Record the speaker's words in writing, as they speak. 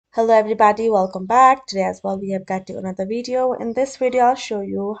Hello everybody, welcome back. Today as well we have got to another video. In this video I'll show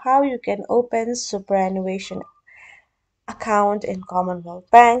you how you can open superannuation account in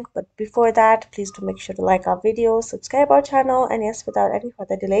Commonwealth Bank. But before that, please do make sure to like our video, subscribe our channel, and yes, without any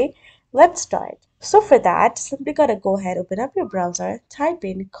further delay, let's start. So for that, simply gotta go ahead, open up your browser, type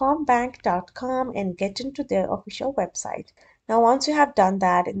in combank.com and get into their official website. Now once you have done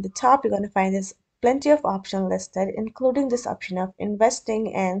that, in the top you're going to find this plenty of options listed, including this option of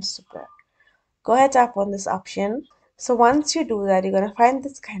investing and super. Go ahead, tap on this option. So once you do that, you're going to find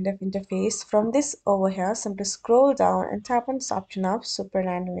this kind of interface. From this over here, simply scroll down and tap on this option of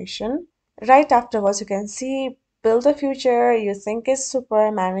superannuation. Right afterwards, you can see build a future you think is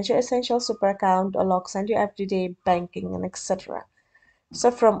super, manage your essential super account, alongside your everyday banking, and etc. So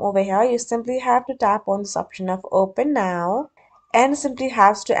from over here, you simply have to tap on this option of open now, and simply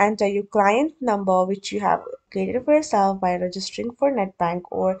has to enter your client number which you have created for yourself by registering for NetBank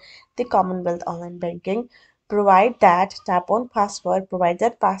or the Commonwealth online banking. Provide that, tap on password, provide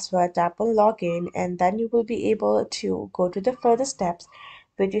that password, tap on login, and then you will be able to go to the further steps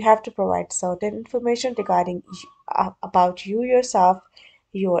where you have to provide certain information regarding about you yourself,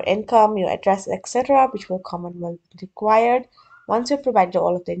 your income, your address, etc., which will Commonwealth required. Once you provide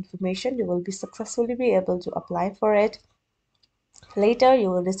all of the information, you will be successfully be able to apply for it. Later, you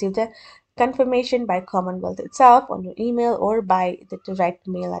will receive the confirmation by Commonwealth itself on your email or by the direct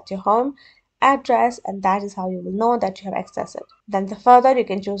mail at your home address, and that is how you will know that you have accessed it. Then the further, you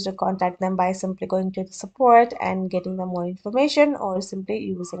can choose to contact them by simply going to the support and getting them more information, or simply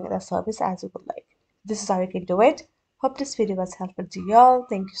using the service as you would like. This is how you can do it. Hope this video was helpful to you all.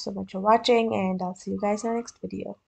 Thank you so much for watching, and I'll see you guys in the next video.